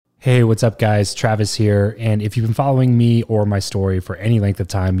Hey, what's up, guys? Travis here. And if you've been following me or my story for any length of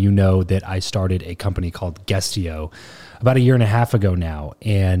time, you know that I started a company called Guestio about a year and a half ago now.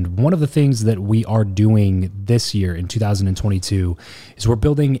 And one of the things that we are doing this year in 2022 is we're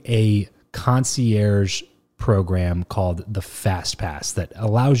building a concierge program called the Fast Pass that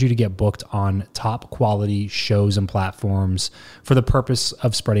allows you to get booked on top quality shows and platforms for the purpose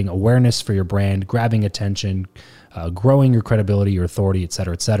of spreading awareness for your brand, grabbing attention, growing your credibility, your authority, et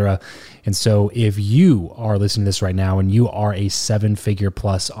cetera, et cetera. And so if you are listening to this right now and you are a 7-figure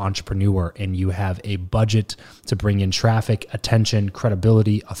plus entrepreneur and you have a budget to bring in traffic, attention,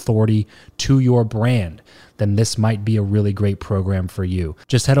 credibility, authority to your brand, then this might be a really great program for you.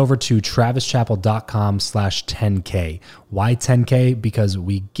 Just head over to travischappell.com/10K. Why 10K? Because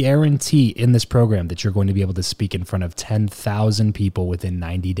we guarantee in this program that you're going to be able to speak in front of 10,000 people within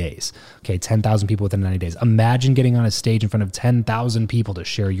 90 days. Okay, 10,000 people within 90 days. Imagine getting on a stage in front of 10,000 people to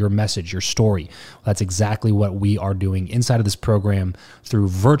share your message, your story. Well, that's exactly what we are doing inside of this program through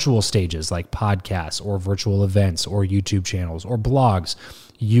virtual stages like podcasts or virtual events or YouTube channels or blogs.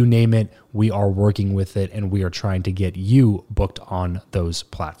 You name it, we are working with it, and we are trying to get you booked on those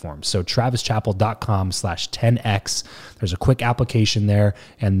platforms. So travischappell.com/10X. There's a quick application there,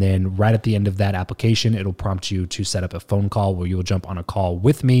 and then right at the end of that application, it'll prompt you to set up a phone call where you'll jump on a call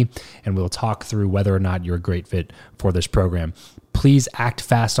with me, and we'll talk through whether or not you're a great fit for this program. Please act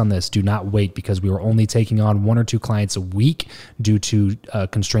fast on this. Do not wait, because we are only taking on 1 or 2 clients a week due to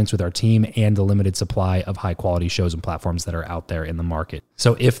constraints with our team and the limited supply of high quality shows and platforms that are out there in the market.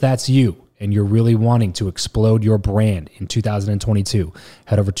 So if that's you and you're really wanting to explode your brand in 2022,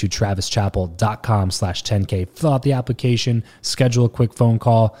 head over to travischappell.com/10K, fill out the application, schedule a quick phone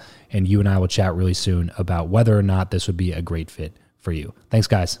call, and you and I will chat really soon about whether or not this would be a great fit for you. Thanks,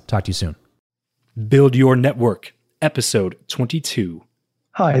 guys. Talk to you soon. Build Your Network. Episode 22.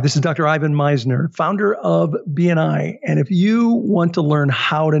 Hi, this is Dr. Ivan Misner, founder of BNI. And if you want to learn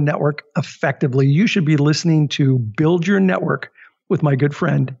how to network effectively, you should be listening to Build Your Network with my good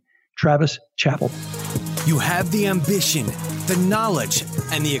friend, Travis Chappell. You have the ambition, the knowledge,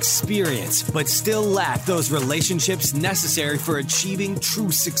 and the experience, but still lack those relationships necessary for achieving true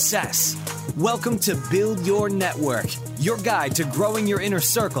success. Welcome to Build Your Network, your guide to growing your inner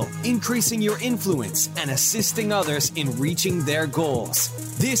circle, increasing your influence, and assisting others in reaching their goals.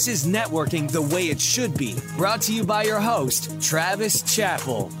 This is networking the way it should be. Brought to you by your host, Travis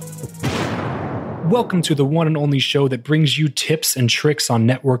Chappell. Welcome to the one and only show that brings you tips and tricks on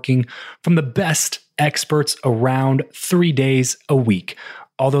networking from the best experts around 3 days a week.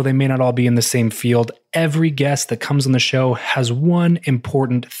 Although they may not all be in the same field, every guest that comes on the show has one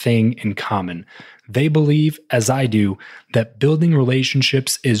important thing in common. They believe, as I do, that building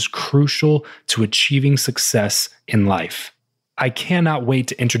relationships is crucial to achieving success in life. I cannot wait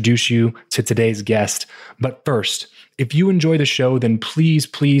to introduce you to today's guest, but first, if you enjoy the show, then please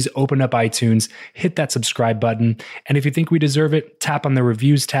open up iTunes, hit that subscribe button, and if you think we deserve it, tap on the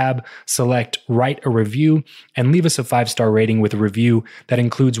reviews tab, select write a review, and leave us a 5-star rating with a review that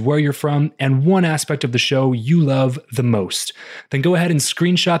includes where you're from and one aspect of the show you love the most. Then go ahead and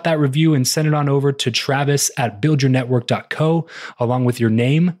screenshot that review and send it on over to travis@buildyournetwork.co along with your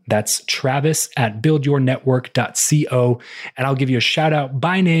name. That's travis@buildyournetwork.co, and I'll give you a shout out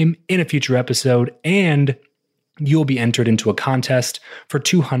by name in a future episode, and you'll be entered into a contest for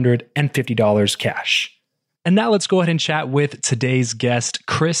 $250 cash. And now let's go ahead and chat with today's guest,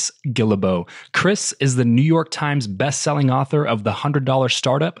 Chris Guillebeau. Chris is the New York Times best-selling author of The $100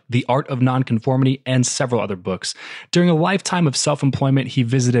 Startup, The Art of Nonconformity, and several other books. During a lifetime of self-employment, he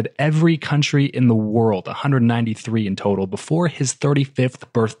visited every country in the world, 193 in total, before his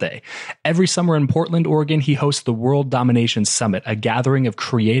 35th birthday. Every summer in Portland, Oregon, he hosts the World Domination Summit, a gathering of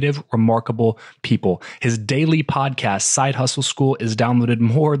creative, remarkable people. His daily podcast, Side Hustle School, is downloaded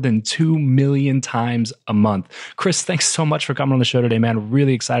more than 2 million times a month. Chris, thanks so much for coming on the show today, man.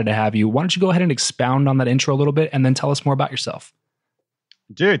 Really excited to have you. Why don't you go ahead and expound on that intro a little bit and then tell us more about yourself?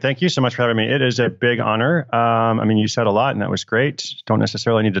 Dude, thank you so much for having me. It is a big honor. You said a lot and that was great. Don't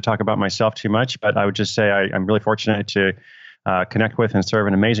necessarily need to talk about myself too much, but I would just say I'm really fortunate to connect with and serve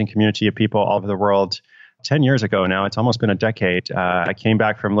an amazing community of people all over the world. 10 years ago now, it's almost been a decade. I came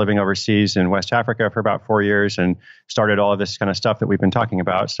back from living overseas in West Africa for about 4 years and started all of this kind of stuff that we've been talking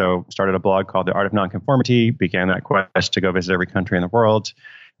about. So started a blog called The Art of Nonconformity, began that quest to go visit every country in the world,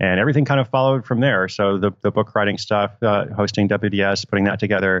 and everything kind of followed from there. So the book writing stuff, hosting WDS, putting that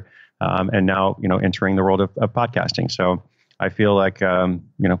together, and now, entering the world of podcasting. So I feel like, I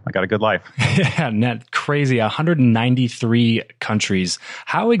got a good life. Yeah, crazy. 193 countries.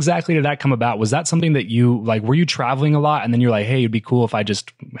 How exactly did that come about? Was that something that you like, were you traveling a lot and then you're like, hey, it'd be cool if I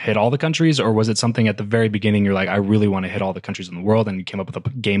just hit all the countries? Or was it something at the very beginning you're like, I really want to hit all the countries in the world, and you came up with a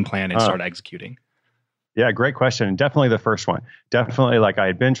game plan and started executing? Yeah, great question. Definitely the first one. Definitely, like, I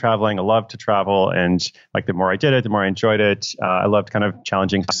had been traveling. I loved to travel, and like the more I did it, the more I enjoyed it. I loved kind of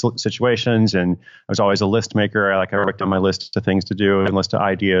challenging situations, and I was always a list maker. I wrote on my list of things to do and list of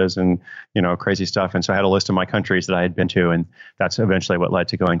ideas and crazy stuff. And so I had a list of my countries that I had been to, and that's eventually what led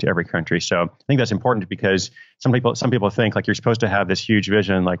to going to every country. So I think that's important because some people think like you're supposed to have this huge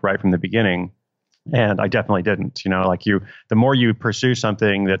vision like right from the beginning. And I definitely didn't. The more you pursue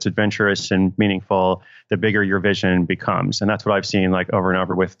something that's adventurous and meaningful, the bigger your vision becomes. And that's what I've seen like over and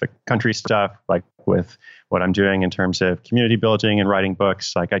over with the country stuff, like with what I'm doing in terms of community building and writing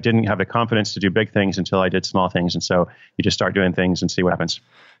books. Like I didn't have the confidence to do big things until I did small things. And so you just start doing things and see what happens.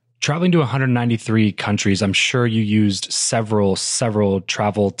 Traveling to 193 countries, I'm sure you used several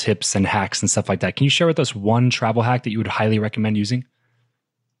travel tips and hacks and stuff like that. Can you share with us one travel hack that you would highly recommend using?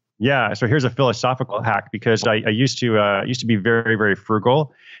 Yeah. So here's a philosophical hack, because I used to be very, very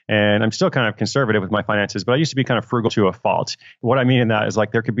frugal, and I'm still kind of conservative with my finances, but I used to be kind of frugal to a fault. What I mean in that is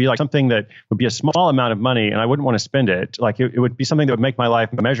like there could be like something that would be a small amount of money and I wouldn't want to spend it. Like it would be something that would make my life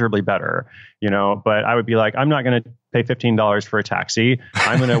immeasurably better, but I would be like, I'm not going to pay $15 for a taxi.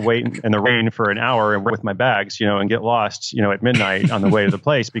 I'm going to wait in the rain for an hour and with my bags, and get lost, at midnight on the way to the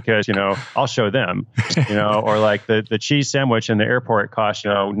place because, I'll show them, or like the cheese sandwich in the airport costs,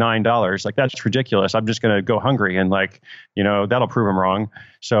 $9. Like that's ridiculous. I'm just going to go hungry and like, that'll prove them wrong.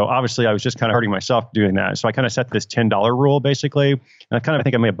 So obviously I was just kind of hurting myself doing that. So I kind of set this $10 rule basically. And I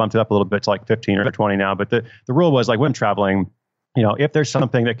think I may have bumped it up a little bit to like 15 or 20 now. But the rule was like when traveling, if there's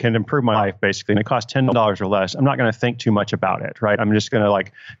something that can improve my life, basically, and it costs $10 or less, I'm not going to think too much about it, right? I'm just going to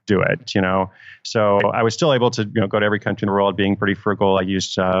like do it, So I was still able to, go to every country in the world, being pretty frugal. I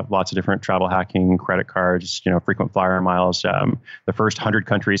used lots of different travel hacking, credit cards, frequent flyer miles. The first 100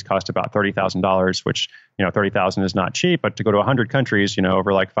 countries cost about $30,000, which, $30,000 is not cheap, but to go to 100 countries,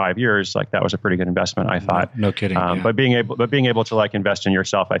 over like 5 years, like that was a pretty good investment, I thought. No kidding. Yeah. But being able to like invest in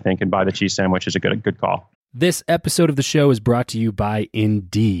yourself, I think, and buy the cheese sandwich is a good call. This episode of the show is brought to you by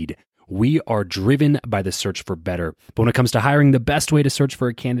Indeed. We are driven by the search for better. But when it comes to hiring, the best way to search for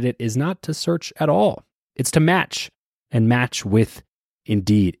a candidate is not to search at all. It's to match, and match with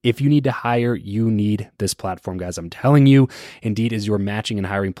Indeed. If you need to hire, you need this platform, guys. I'm telling you, Indeed is your matching and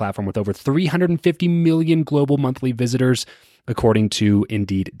hiring platform with over 350 million global monthly visitors, according to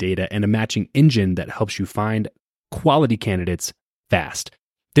Indeed data, and a matching engine that helps you find quality candidates fast.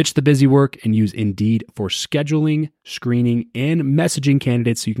 Ditch the busy work and use Indeed for scheduling, screening, and messaging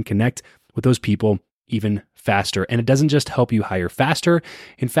candidates so you can connect with those people even faster. And it doesn't just help you hire faster.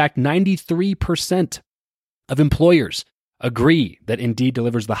 In fact, 93% of employers agree that Indeed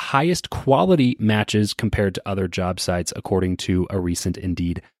delivers the highest quality matches compared to other job sites, according to a recent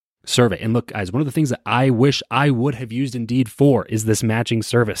Indeed survey. And look, guys, one of the things that I wish I would have used Indeed for is this matching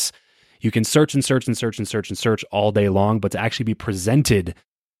service. You can search and search and search and search and search all day long, but to actually be presented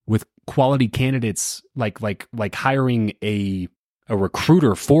with quality candidates, like hiring a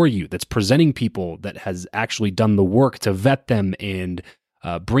recruiter for you that's presenting people that has actually done the work to vet them and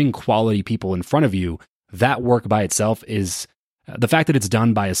bring quality people in front of you, that work by itself is the fact that it's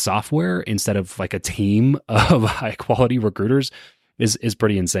done by a software instead of like a team of high quality recruiters is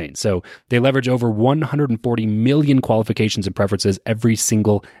pretty insane. So they leverage over 140 million qualifications and preferences every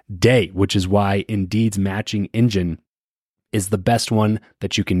single day, which is why Indeed's matching engine is the best one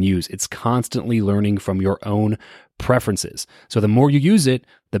that you can use. It's constantly learning from your own preferences. So the more you use it,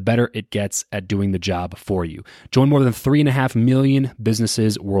 the better it gets at doing the job for you. Join more than 3.5 million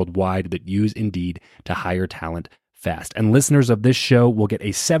businesses worldwide that use Indeed to hire talent fast. And listeners of this show will get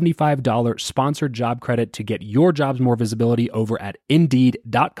a $75 sponsored job credit to get your jobs more visibility over at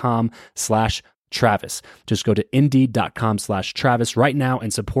Indeed.com/Travis. Just go to Indeed.com/Travis right now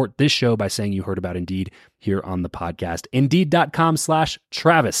and support this show by saying you heard about Indeed here on the podcast.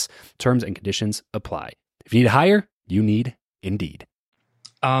 Indeed.com/Travis. Terms and conditions apply. If you need to hire, you need Indeed.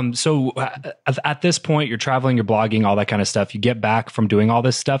 So at this point, you're traveling, you're blogging, all that kind of stuff. You get back from doing all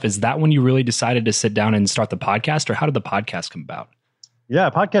this stuff. Is that when you really decided to sit down and start the podcast, or how did the podcast come about? Yeah,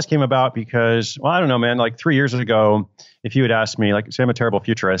 podcast came about because, well, I don't know, man, like 3 years ago, if you had asked me, like, say I'm a terrible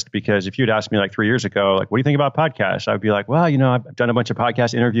futurist, because if you'd asked me like 3 years ago, like, what do you think about podcasts? I would be like, well, I've done a bunch of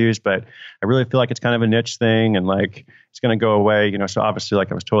podcast interviews, but I really feel like it's kind of a niche thing and like, it's going to go away, so obviously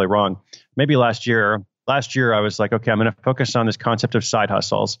like I was totally wrong. Maybe last year I was like, okay, I'm going to focus on this concept of side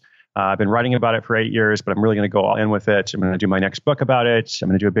hustles. I've been writing about it for 8 years, but I'm really going to go all in with it. I'm going to do my next book about it. I'm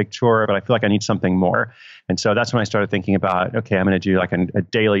going to do a big tour, but I feel like I need something more. And so that's when I started thinking about, okay, I'm going to do like a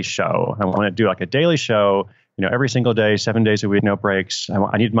daily show. I want to do like a daily show, every single day, 7 days a week, no breaks.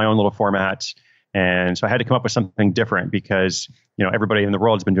 I need my own little format. And so I had to come up with something different because, everybody in the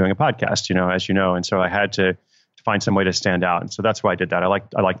world has been doing a podcast, as you know. And so I had to find some way to stand out. And so that's why I did that. I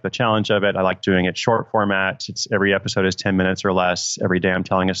like the challenge of it. I like doing it short format. Every episode is 10 minutes or less. Every day I'm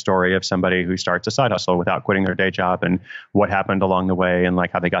telling a story of somebody who starts a side hustle without quitting their day job and what happened along the way and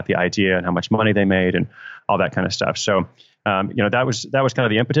like how they got the idea and how much money they made and all that kind of stuff. So, that was kind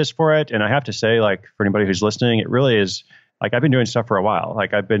of the impetus for it. And I have to say, like, for anybody who's listening, it really is like, I've been doing stuff for a while.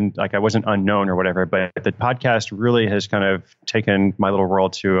 Like I wasn't unknown or whatever, but the podcast really has kind of taken my little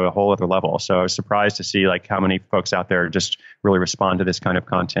world to a whole other level. So I was surprised to see like how many folks out there just really respond to this kind of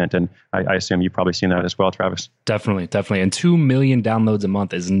content. And I assume you've probably seen that as well, Travis. Definitely. And 2 million downloads a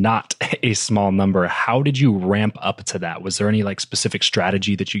month is not a small number. How did you ramp up to that? Was there any like specific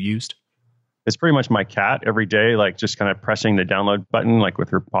strategy that you used? It's pretty much my cat every day, like just kind of pressing the download button, like with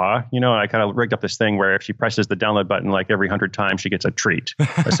her paw. I kind of rigged up this thing where if she presses the download button, like every 100 times, she gets a treat,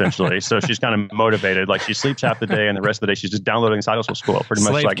 essentially. So she's kind of motivated. Like she sleeps half the day, and the rest of the day she's just downloading Side Hustle School, pretty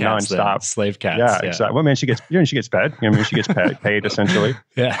much like nonstop. Slave cats. Yeah, exactly. Well, she gets fed. She gets paid essentially.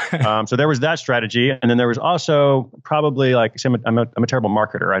 Yeah. So there was that strategy, and then there was also probably like I'm a terrible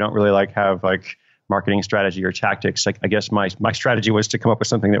marketer. I don't really have marketing strategy or tactics. Like I guess my strategy was to come up with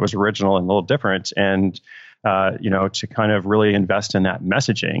something that was original and a little different, and to kind of really invest in that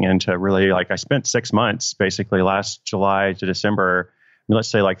messaging and to really I spent 6 months basically last July to December. Let's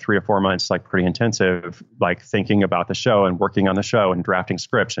say like 3 to 4 months, like pretty intensive, like thinking about the show and working on the show and drafting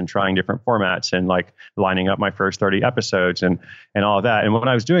scripts and trying different formats and like lining up my first 30 episodes and all of that. And when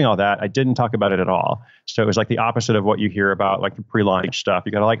I was doing all that, I didn't talk about it at all. So it was like the opposite of what you hear about like the pre-launch stuff.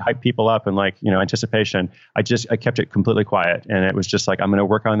 You got to like hype people up and like, anticipation. I kept it completely quiet. And it was just like, I'm going to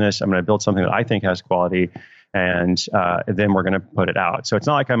work on this. I'm going to build something that I think has quality. And then we're going to put it out. So it's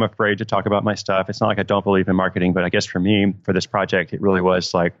not like I'm afraid to talk about my stuff. It's not like I don't believe in marketing. But I guess for me, for this project, it really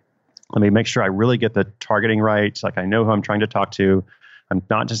was like, let me make sure I really get the targeting right. Like I know who I'm trying to talk to. I'm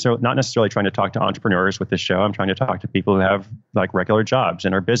not necessarily trying to talk to entrepreneurs with this show. I'm trying to talk to people who have like regular jobs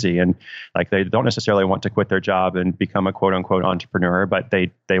and are busy and like they don't necessarily want to quit their job and become a quote unquote entrepreneur, but they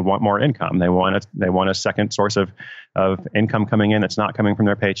want more income. They want a second source of income coming in that's not coming from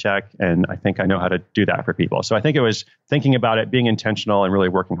their paycheck. And I think I know how to do that for people. So I think it was thinking about it, being intentional and really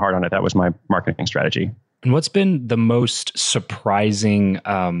working hard on it. That was my marketing strategy. And what's been the most surprising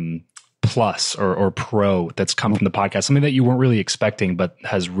plus or pro that's come from the podcast, something that you weren't really expecting, but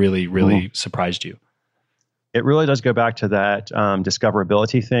has really surprised you? It really does go back to that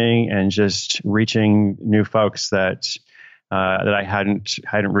discoverability thing and just reaching new folks that I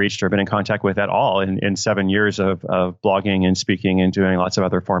hadn't reached or been in contact with at all in 7 years of blogging and speaking and doing lots of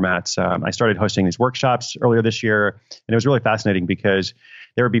other formats. I started hosting these workshops earlier this year, and it was really fascinating because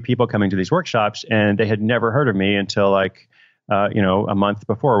there would be people coming to these workshops and they had never heard of me until a month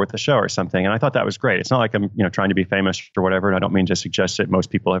before with the show or something. And I thought that was great. It's not like I'm, trying to be famous or whatever. And I don't mean to suggest that most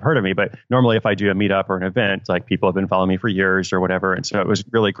people have heard of me, but normally if I do a meetup or an event, like people have been following me for years or whatever. And so it was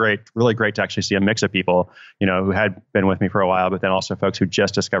really great to actually see a mix of people, who had been with me for a while, but then also folks who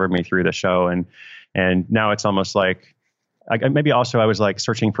just discovered me through the show. And now it's almost like, maybe also I was like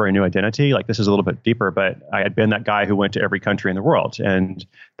searching for a new identity. Like this is a little bit deeper, but I had been that guy who went to every country in the world, and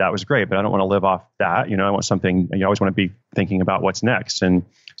that was great. But I don't want to live off that. I want something. You always want to be thinking about what's next. And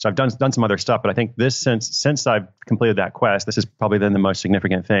so I've done some other stuff. But I think this since I've completed that quest, this is probably then the most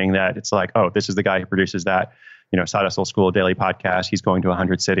significant thing. That it's like, oh, this is the guy who produces that Side Hustle School daily podcast. He's going to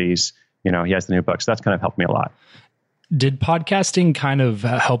 100 cities. He has the new book. So that's kind of helped me a lot. Did podcasting kind of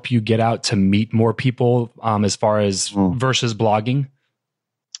help you get out to meet more people as far as versus blogging?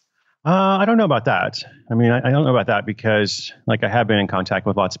 I don't know about that. I mean, I don't know about that because like I have been in contact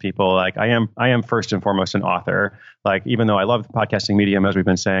with lots of people. Like I am first and foremost an author. Like even though I love the podcasting medium, as we've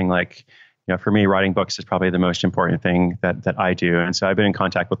been saying, like, for me, writing books is probably the most important thing that I do. And so I've been in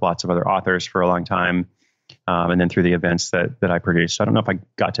contact with lots of other authors for a long time. And then through the events that I produce. So I don't know if I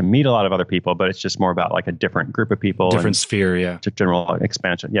got to meet a lot of other people, but it's just more about like a different group of people. Different sphere, yeah. General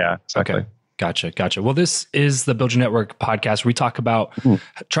expansion. Yeah, exactly. Okay. Gotcha. Well, this is the Build Your Network podcast. We talk about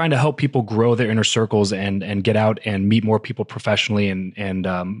trying to help people grow their inner circles and get out and meet more people professionally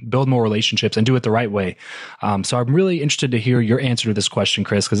and build more relationships and do it the right way. So I'm really interested to hear your answer to this question,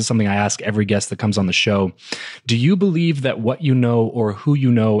 Chris, because it's something I ask every guest that comes on the show. Do you believe that what you know or who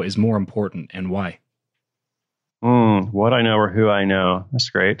you know is more important, and why? What I know or who I know. That's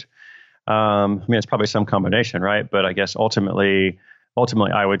great. I mean, it's probably some combination, right? But I guess ultimately,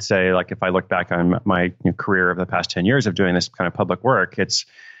 ultimately, I would say, like, if I look back on my career of the past 10 years of doing this kind of public work, it's,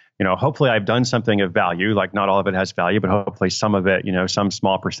 hopefully I've done something of value. Like, not all of it has value, but hopefully some of it, some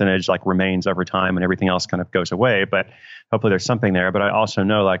small percentage like remains over time and everything else kind of goes away. But hopefully there's something there. But I also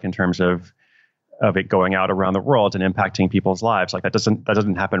know, like, in terms of it going out around the world and impacting people's lives, like that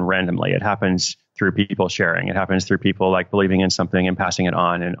doesn't happen randomly. It happens through people sharing. It happens through people like believing in something and passing it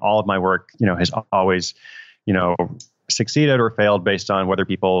on. And all of my work, has always, succeeded or failed based on whether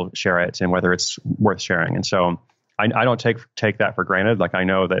people share it and whether it's worth sharing. And so I don't take that for granted. Like, I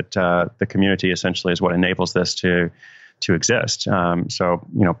know that the community essentially is what enables this to exist. So,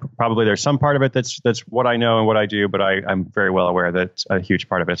 probably there's some part of it that's what I know and what I do, but I'm very well aware that a huge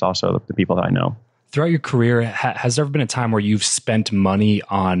part of it is also the people that I know. Throughout your career, has there ever been a time where you've spent money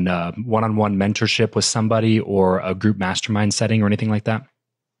on one-on-one mentorship with somebody or a group mastermind setting or anything like that?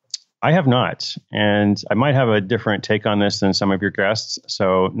 I have not. And I might have a different take on this than some of your guests.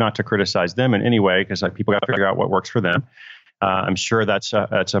 So not to criticize them in any way, because people got to figure out what works for them. I'm sure that's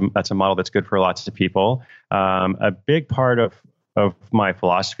a model that's good for lots of people. A big part of my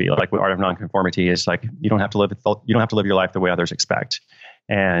philosophy, like with Art of Nonconformity, is like you don't have to live your life the way others expect.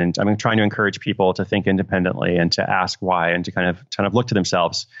 And I'm trying to encourage people to think independently and to ask why and to kind of look to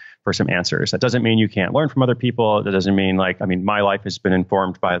themselves for some answers. That doesn't mean you can't learn from other people. That doesn't mean my life has been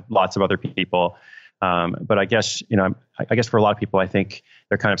informed by lots of other people. But I guess, I guess for a lot of people, I think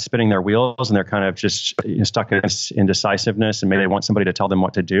they're kind of spinning their wheels and they're kind of just stuck in this indecisiveness, and maybe they want somebody to tell them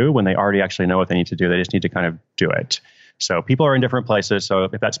what to do when they already actually know what they need to do. They just need to kind of do it. So people are in different places. So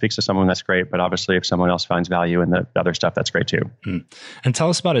if that speaks to someone, that's great. But obviously, if someone else finds value in the other stuff, that's great too. And tell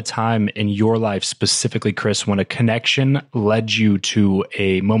us about a time in your life specifically, Chris, when a connection led you to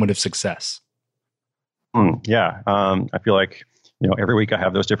a moment of success. Yeah. I feel like, every week I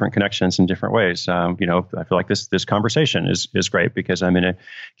have those different connections in different ways. I feel like this conversation is great because I'm going to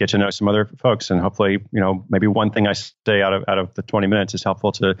get to know some other folks, and hopefully, maybe one thing I say out of the 20 minutes is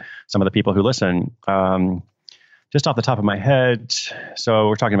helpful to some of the people who listen. Just off the top of my head, so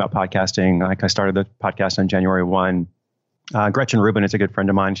we're talking about podcasting. Like, I started the podcast on January 1. Gretchen Rubin is a good friend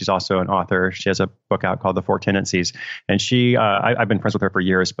of mine. She's also an author. She has a book out called The Four Tendencies. And I've been friends with her for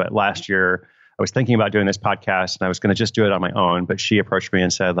years, but last year I was thinking about doing this podcast and I was going to just do it on my own. But she approached me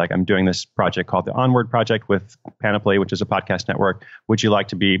and said, like, I'm doing this project called the Onward Project with Panoply, which is a podcast network. Would you like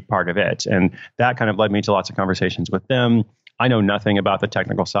to be part of it? And that kind of led me to lots of conversations with them. I know nothing about the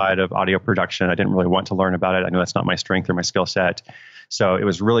technical side of audio production. I didn't really want to learn about it. I know that's not my strength or my skill set. So it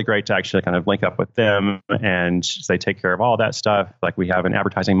was really great to actually kind of link up with them, and they take care of all that stuff. Like, we have an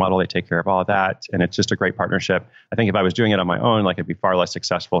advertising model. They take care of all of that. And it's just a great partnership. I think if I was doing it on my own, like, it'd be far less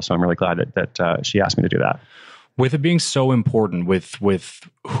successful. So I'm really glad that she asked me to do that. With it being so important, with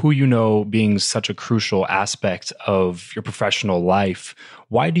who being such a crucial aspect of your professional life,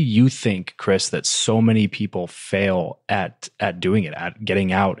 why do you think, Chris, that so many people fail at doing it, at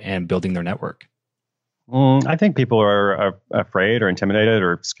getting out and building their network? I think people are afraid or intimidated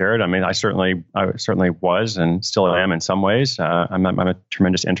or scared. I mean, I certainly was and still am in some ways. I'm a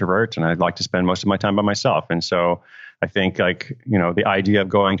tremendous introvert, and I'd like to spend most of my time by myself. And so I think, like, the idea of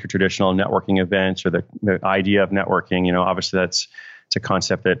going to traditional networking events, or the idea of networking, obviously it's a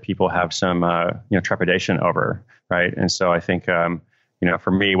concept that people have some, trepidation over. Right. And so I think,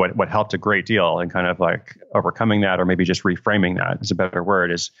 for me, what helped a great deal in kind of like overcoming that, or maybe just reframing that is a better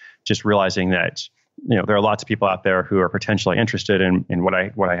word, is just realizing that, there are lots of people out there who are potentially interested in what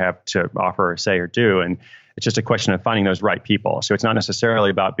I have to offer or say or do. And it's just a question of finding those right people. So it's not necessarily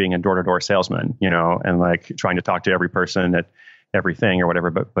about being a door-to-door salesman, and like trying to talk to every person at everything or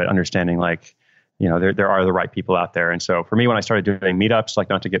whatever, but understanding, like, there are the right people out there. And so for me, when I started doing meetups, like,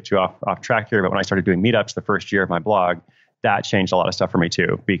 not to get too off track here, but when I started doing meetups the first year of my blog, that changed a lot of stuff for me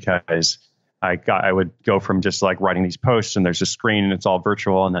too, because I would go from just like writing these posts and there's a screen and it's all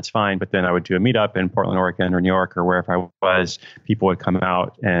virtual and that's fine. But then I would do a meetup in Portland, Oregon, or New York, or wherever I was. People would come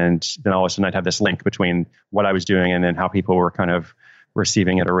out, and then all of a sudden I'd have this link between what I was doing and then how people were kind of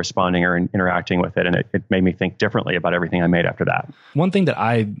receiving it or responding or interacting with it. And it made me think differently about everything I made after that. One thing that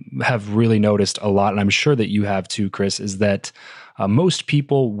I have really noticed a lot, and I'm sure that you have too, Chris, is that most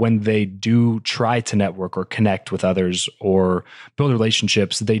people, when they do try to network or connect with others or build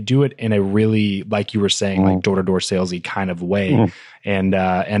relationships, they do it in a really, like you were saying, like door-to-door salesy kind of way. And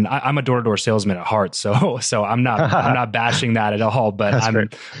I'm a door-to-door salesman at heart, so I'm not bashing that at all. But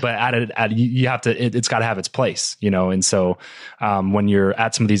you have to. It's got to have its place, And so when you're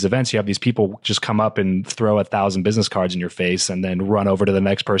at some of these events, you have these people just come up and throw 1,000 business cards in your face, and then run over to the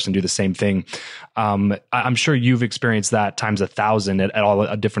next person and do the same thing. I'm sure you've experienced that times 1,000. 1,000 at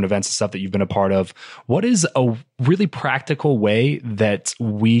all different events and stuff that you've been a part of. What is a really practical way that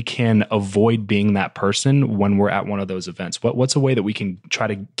we can avoid being that person when we're at one of those events? What's a way that we can try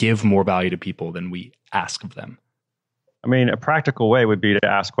to give more value to people than we ask of them? I mean, a practical way would be to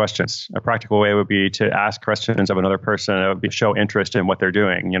ask questions. A practical way would be to ask questions of another person. It would be show interest in what they're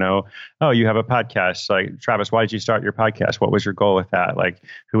doing. Oh, you have a podcast. Like, Travis, why did you start your podcast? What was your goal with that? Like,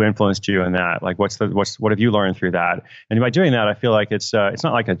 who influenced you in that? Like, what have you learned through that? And by doing that, I feel like it's not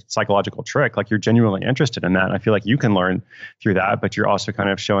like a psychological trick. Like, you're genuinely interested in that. And I feel like you can learn through that, but you're also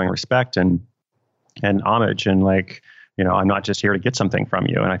kind of showing respect and homage and like, I'm not just here to get something from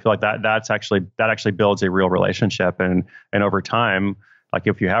you. And I feel like that actually builds a real relationship. And over time, like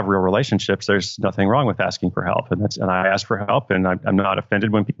if you have real relationships, there's nothing wrong with asking for help. And I ask for help, and I'm not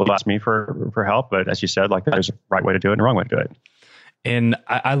offended when people ask me for help. But as you said, like there's a right way to do it and a wrong way to do it. And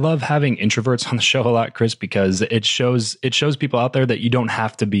I love having introverts on the show a lot, Chris, because it shows people out there that you don't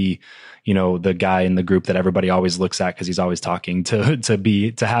have to be, the guy in the group that everybody always looks at because he's always talking to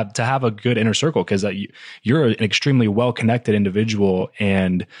have a good inner circle, because you're an extremely well connected individual,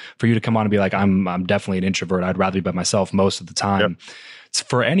 and for you to come on and be like, I'm definitely an introvert. I'd rather be by myself most of the time. Yep. So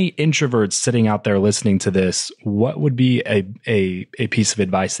for any introverts sitting out there listening to this, what would be a piece of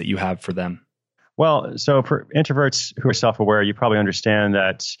advice that you have for them? Well, so for introverts who are self-aware, you probably understand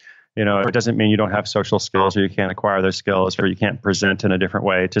that, it doesn't mean you don't have social skills or you can't acquire those skills or you can't present in a different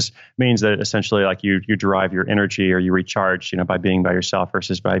way. It just means that essentially like you derive your energy or you recharge, by being by yourself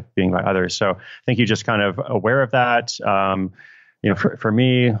versus by being by others. So I think you just kind of aware of that. For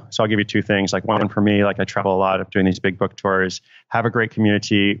me, so I'll give you two things. Like one for me, like I travel a lot of doing these big book tours, have a great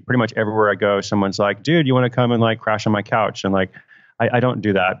community. Pretty much everywhere I go, someone's like, dude, you want to come and like crash on my couch? And like, I don't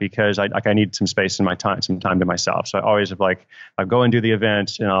do that because I need some space in my time, some time to myself. So I always have I'll go and do the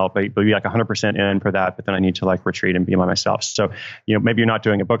event and I'll be like 100% in for that, but then I need to like retreat and be by myself. So, maybe you're not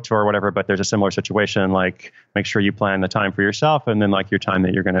doing a book tour or whatever, but there's a similar situation. Like make sure you plan the time for yourself and then like your time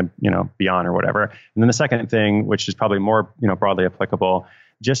that you're going to, be on or whatever. And then the second thing, which is probably more, broadly applicable,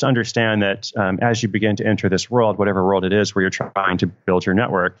 just understand that as you begin to enter this world, whatever world it is where you're trying to build your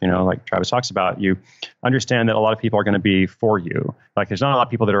network, like Travis talks about, you understand that a lot of people are going to be for you. Like there's not a lot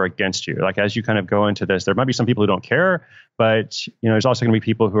of people that are against you. Like as you kind of go into this, there might be some people who don't care, but there's also going to be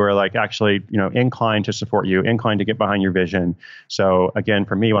people who are like actually, inclined to support you, inclined to get behind your vision. So again,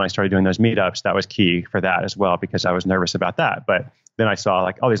 for me, when I started doing those meetups, that was key for that as well, because I was nervous about that. But then I saw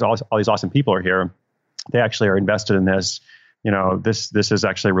like, all these awesome people are here. They actually are invested in this. This is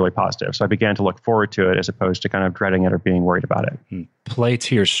actually really positive. So I began to look forward to it as opposed to kind of dreading it or being worried about it. Play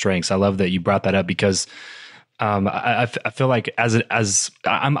to your strengths. I love that you brought that up because I feel like as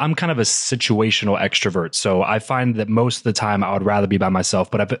I'm kind of a situational extrovert. So I find that most of the time I would rather be by myself.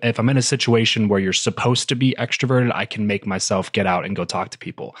 But if I'm in a situation where you're supposed to be extroverted, I can make myself get out and go talk to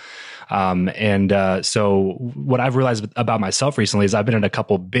people. So what I've realized about myself recently is I've been at a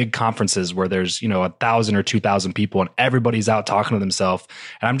couple big conferences where there's, 1,000 or 2,000 people and everybody's out talking to themselves.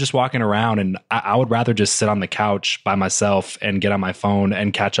 And I'm just walking around and I would rather just sit on the couch by myself and get on my phone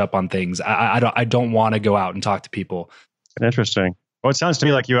and catch up on things. I don't want to go out and talk to people. Interesting. Well, it sounds to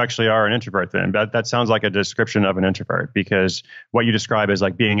me like you actually are an introvert then. That sounds like a description of an introvert, because what you describe is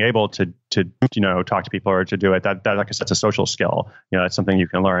like being able to talk to people or to do it. That like I said, it's a social skill. It's something you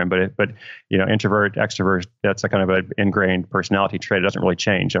can learn. But introvert, extrovert, that's a kind of an ingrained personality trait. It doesn't really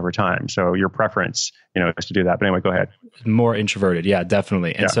change over time. So your preference, is to do that. But anyway, go ahead. More introverted, yeah,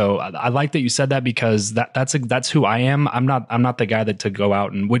 definitely. And so I like that you said that, because that's who I am. I'm not the guy to go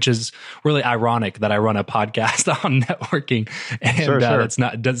out, and which is really ironic that I run a podcast on networking. And Sure. It's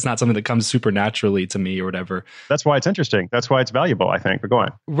not something that comes super naturally to me or whatever. That's why it's interesting. That's why it's valuable, I think. But go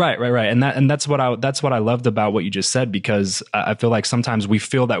on. Right. And that's what I loved about what you just said, because I feel like sometimes we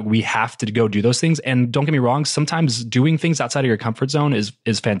feel that we have to go do those things. And don't get me wrong, sometimes doing things outside of your comfort zone is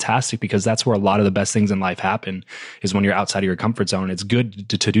fantastic, because that's where a lot of the best things in life happen, is when you're outside of your comfort zone. It's good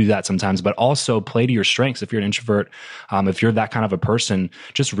to do that sometimes, but also play to your strengths. If you're an introvert, if you're that kind of a person,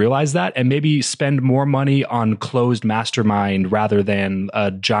 just realize that and maybe spend more money on closed mastermind rather than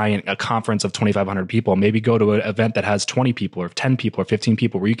a conference of 2,500 people. Maybe go to an event that has 20 people or 10 people or 15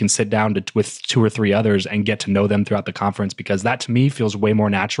 people where you can sit down with 2 or 3 others and get to know them throughout the conference, because that to me feels way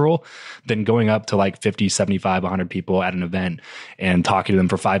more natural than going up to like 50, 75, 100 people at an event and talking to them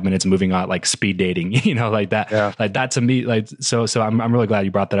for 5 minutes and moving on, like speed dating, like that. Yeah. Like that to me, like, so I'm really glad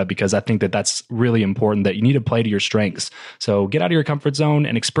you brought that up, because I think that that's really important, that you need to play to your strengths. So get out of your comfort zone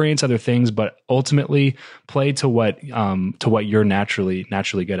and experience other things, but ultimately play to what you're naturally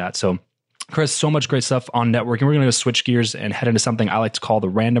good at. So Chris, so much great stuff on networking. We're going to switch gears and head into something I like to call the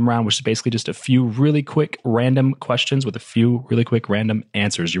random round, which is basically just a few really quick random questions with a few really quick random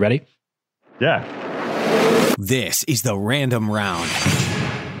answers. You ready? Yeah. This is the random round.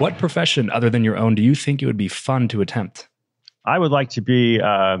 What profession other than your own do you think it would be fun to attempt? I would like to be,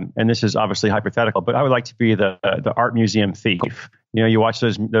 and this is obviously hypothetical, but I would like to be the art museum thief. You know, you watch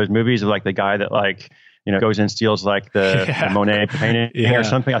those movies of like the guy that like, you know, goes in and steals like the Monet painting or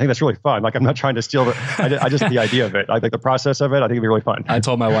something. I think that's really fun. Like, I'm not trying to steal I just the idea of it. I think the process of it, I think it'd be really fun. I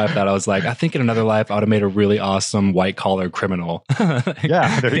told my wife that. I was like, I think in another life, I would have made a really awesome white collar criminal.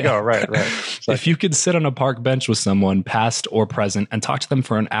 Yeah, there you go. Right. If you could sit on a park bench with someone, past or present, and talk to them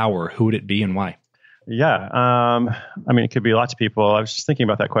for an hour, who would it be and why? Yeah. I mean, it could be lots of people. I was just thinking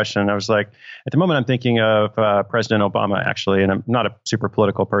about that question. I was like, at the moment, I'm thinking of President Obama, actually, and I'm not a super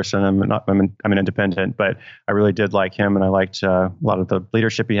political person. I'm an independent, but I really did like him, and I liked a lot of the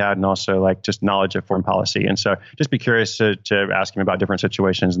leadership he had, and also like just knowledge of foreign policy. And so, just be curious to ask him about different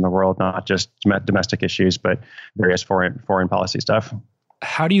situations in the world, not just domestic issues, but various foreign policy stuff.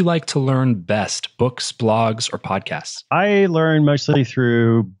 How do you like to learn best? Books, blogs, or podcasts? I learn mostly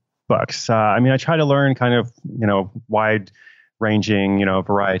through books. I mean, I try to learn kind of, you know, wide ranging, you know,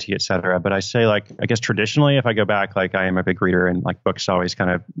 variety, et cetera. But I say, like, I guess traditionally, if I go back, like, I am a big reader, and like books always kind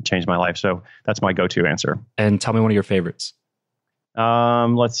of changed my life. So that's my go-to answer. And tell me one of your favorites.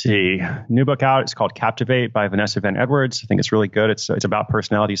 Let's see. New book out. It's called Captivate by Vanessa Van Edwards. I think it's really good. It's about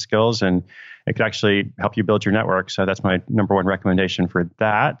personality skills, and it could actually help you build your network. So that's my number one recommendation for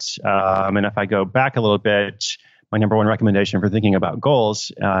that. And if I go back a little bit, my number one recommendation for thinking about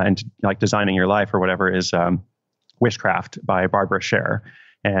goals and like designing your life or whatever is Wishcraft by Barbara Sher.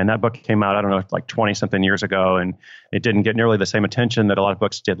 And that book came out, I don't know, like 20 something years ago, and it didn't get nearly the same attention that a lot of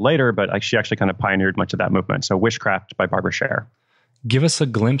books did later, but she actually kind of pioneered much of that movement. So Wishcraft by Barbara Sher. Give us a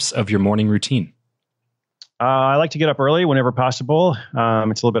glimpse of your morning routine. I like to get up early whenever possible. It's a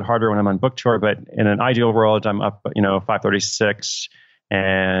little bit harder when I'm on book tour, but in an ideal world, I'm up, 5:36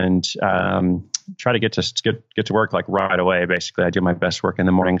 and try to get to work like right away. Basically, I do my best work in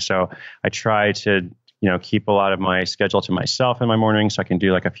the morning. So I try to, keep a lot of my schedule to myself in my morning, so I can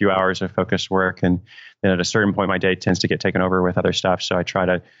do like a few hours of focused work. And then at a certain point, my day tends to get taken over with other stuff. So I try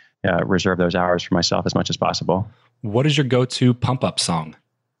to reserve those hours for myself as much as possible. What is your go-to pump-up song?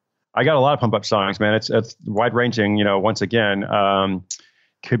 I got a lot of pump-up songs, man. It's wide-ranging, once again.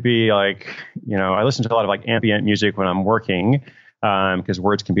 Could be like, I listen to a lot of like ambient music when I'm working, because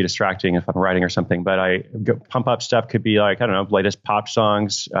words can be distracting if I'm writing or something. But pump-up stuff could be like, I don't know, latest pop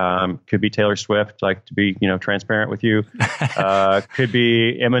songs. Could be Taylor Swift, like to be, transparent with you. Could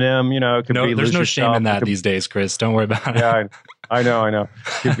be Eminem, could be there's no shame in that these days, Chris. Don't worry about it. Yeah, I know.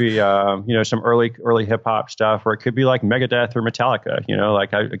 Could be, some early hip hop stuff, or it could be like Megadeth or Metallica.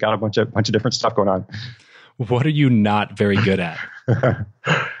 Like I got a bunch of different stuff going on. What are you not very good at?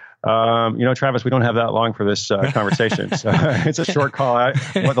 Travis, we don't have that long for this conversation, so it's a short call.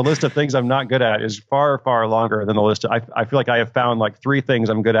 The list of things I'm not good at is far, far longer than the list. I feel like I have found like 3 things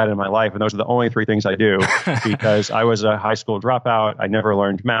I'm good at in my life, and those are the only 3 things I do because I was a high school dropout. I never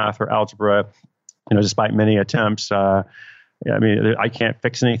learned math or algebra, despite many attempts. I can't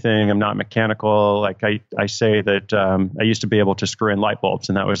fix anything. I'm not mechanical. Like I say that I used to be able to screw in light bulbs,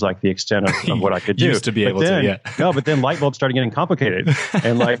 and that was like the extent of what I could do. Used to be able to, yeah. No, but then light bulbs started getting complicated,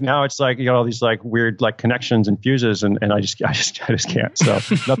 and like now it's like all these like weird like connections and fuses, and I just can't. So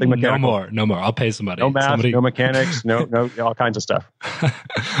nothing mechanical. No more. I'll pay somebody. No math, no mechanics, no all kinds of stuff. All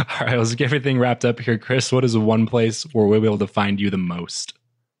right, let's get everything wrapped up here, Chris. What is the one place where we'll be able to find you the most?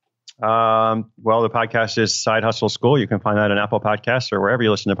 The podcast is Side Hustle School. You can find that on Apple Podcasts or wherever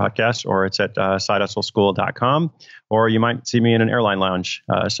you listen to podcasts, or it's at sidehustleschool.com, or you might see me in an airline lounge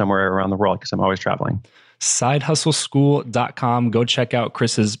somewhere around the world because I'm always traveling. Sidehustleschool.com. Go check out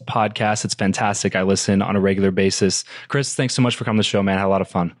Chris's podcast. It's fantastic. I listen on a regular basis. Chris, thanks so much for coming to the show, man. I had a lot of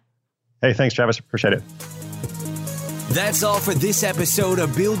fun. Hey, thanks, Travis. Appreciate it. That's all for this episode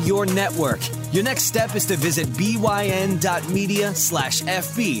of Build Your Network. Your next step is to visit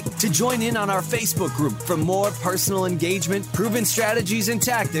byn.media/FB to join in on our Facebook group for more personal engagement, proven strategies, and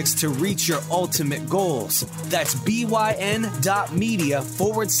tactics to reach your ultimate goals. That's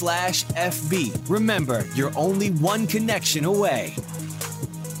byn.media/FB. Remember, you're only one connection away.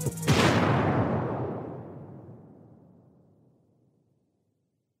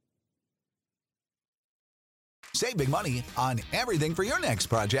 Save big money on everything for your next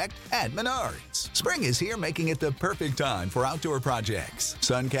project at Menards. Spring is here, making it the perfect time for outdoor projects.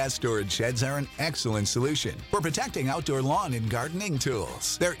 Suncast storage sheds are an excellent solution for protecting outdoor lawn and gardening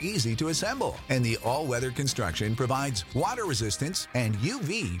tools. They're easy to assemble, and the all-weather construction provides water resistance and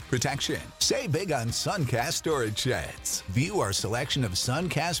UV protection. Save big on Suncast storage sheds. View our selection of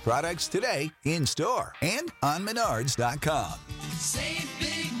Suncast products today in-store and on Menards.com. Save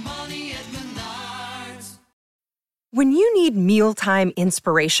big money at Menards. When you need mealtime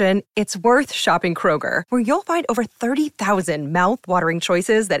inspiration, it's worth shopping Kroger, where you'll find over 30,000 mouth-watering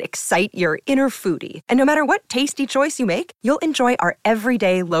choices that excite your inner foodie. And no matter what tasty choice you make, you'll enjoy our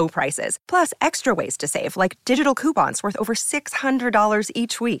everyday low prices, plus extra ways to save, like digital coupons worth over $600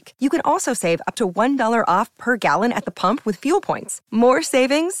 each week. You can also save up to $1 off per gallon at the pump with fuel points. More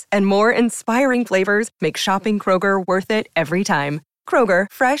savings and more inspiring flavors make shopping Kroger worth it every time. Kroger,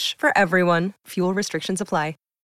 fresh for everyone. Fuel restrictions apply.